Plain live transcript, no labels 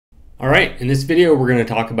All right, in this video we're going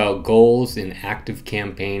to talk about goals in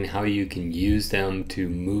ActiveCampaign, how you can use them to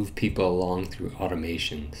move people along through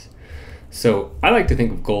automations. So I like to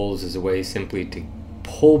think of goals as a way simply to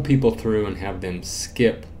pull people through and have them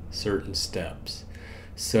skip certain steps.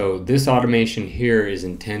 So this automation here is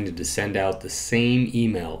intended to send out the same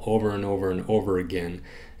email over and over and over again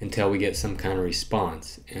until we get some kind of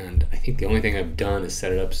response. And I think the only thing I've done is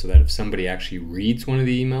set it up so that if somebody actually reads one of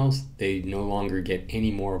the emails, they no longer get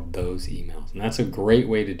any more of those emails. And that's a great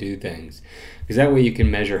way to do things, because that way you can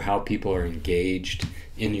measure how people are engaged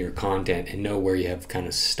in your content and know where you have kind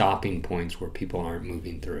of stopping points where people aren't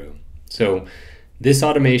moving through. So this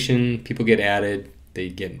automation, people get added, they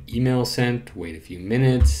get an email sent, wait a few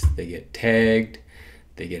minutes, they get tagged,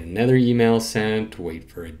 they get another email sent, wait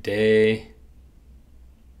for a day.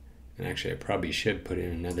 And actually I probably should put in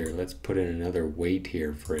another, let's put in another wait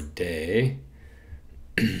here for a day.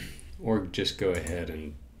 Or just go ahead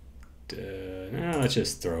and, no, let's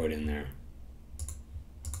just throw it in there.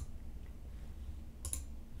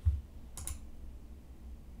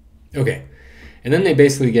 Okay, and then they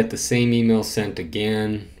basically get the same email sent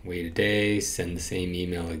again, wait a day, send the same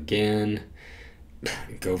email again,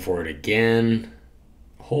 go for it again,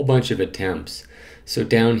 a whole bunch of attempts. So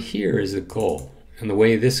down here is a goal. And the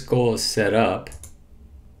way this goal is set up,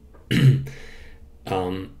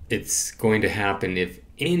 it's going to happen if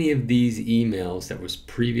any of these emails that was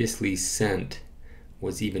previously sent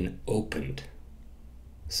was even opened.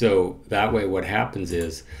 So that way what happens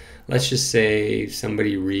is, let's just say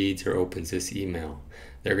somebody reads or opens this email.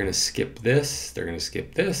 They're going to skip this, they're going to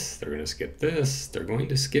skip this, they're going to skip this, they're going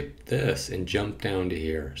to skip this and jump down to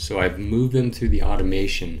here. So I've moved them through the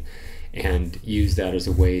automation and use that as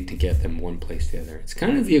a way to get them one place to the other. It's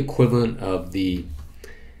kind of the equivalent of the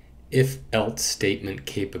if-else statement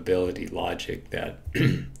capability logic that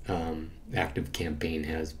ActiveCampaign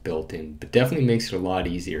has built in, but definitely makes it a lot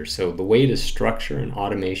easier. So the way to structure an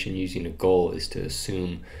automation using a goal is to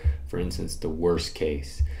assume, for instance, the worst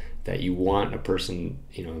case, that you want a person,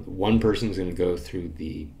 one person is going to go through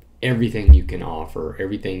everything you can offer,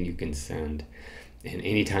 everything you can send, and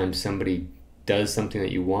anytime somebody does something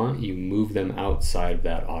that you want, you move them outside of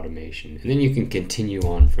that automation, and then you can continue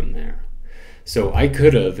on from there. So I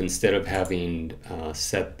could have, instead of having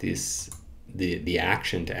set the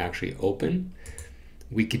action to actually open,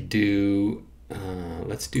 we could do,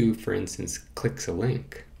 let's do, for instance, clicks a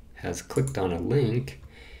link, has clicked on a link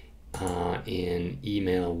in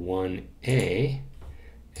email 1A,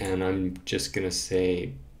 and I'm just going to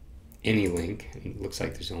say any link. It looks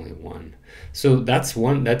like there's only one. So that's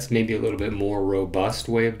maybe a little bit more robust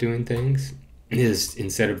way of doing things, is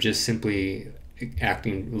instead of just simply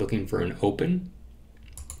looking for an open,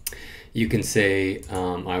 you can say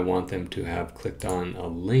I want them to have clicked on a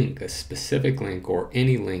link, a specific link, or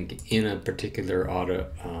any link in a particular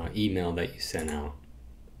email that you sent out.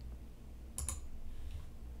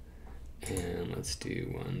 And let's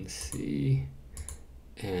do 1C.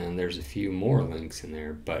 And there's a few more links in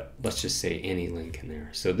there, but let's just say any link in there.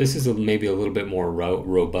 So this is maybe a little bit more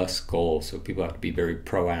robust goal, so people have to be very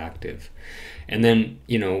proactive. And then,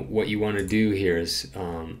 what you want to do here is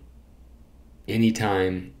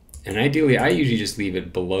anytime, and ideally I usually just leave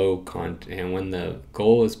it below and when the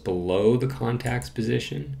goal is below the contact's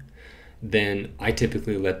position, then I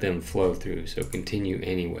typically let them flow through, so continue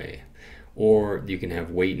anyway. Or you can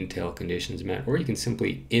have wait until conditions met, or you can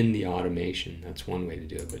simply end the automation. That's one way to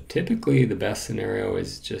do it. But typically the best scenario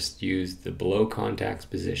is just use the below contact's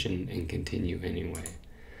position and continue anyway.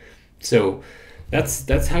 So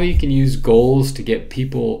that's how you can use goals to get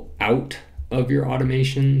people out of your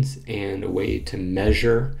automations, and a way to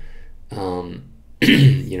measure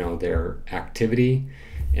their activity.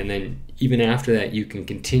 And then even after that, you can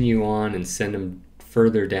continue on and send them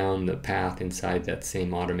further down the path inside that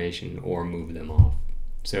same automation, or move them off.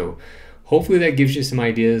 So hopefully that gives you some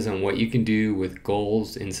ideas on what you can do with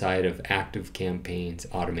goals inside of ActiveCampaign's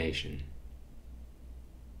automation.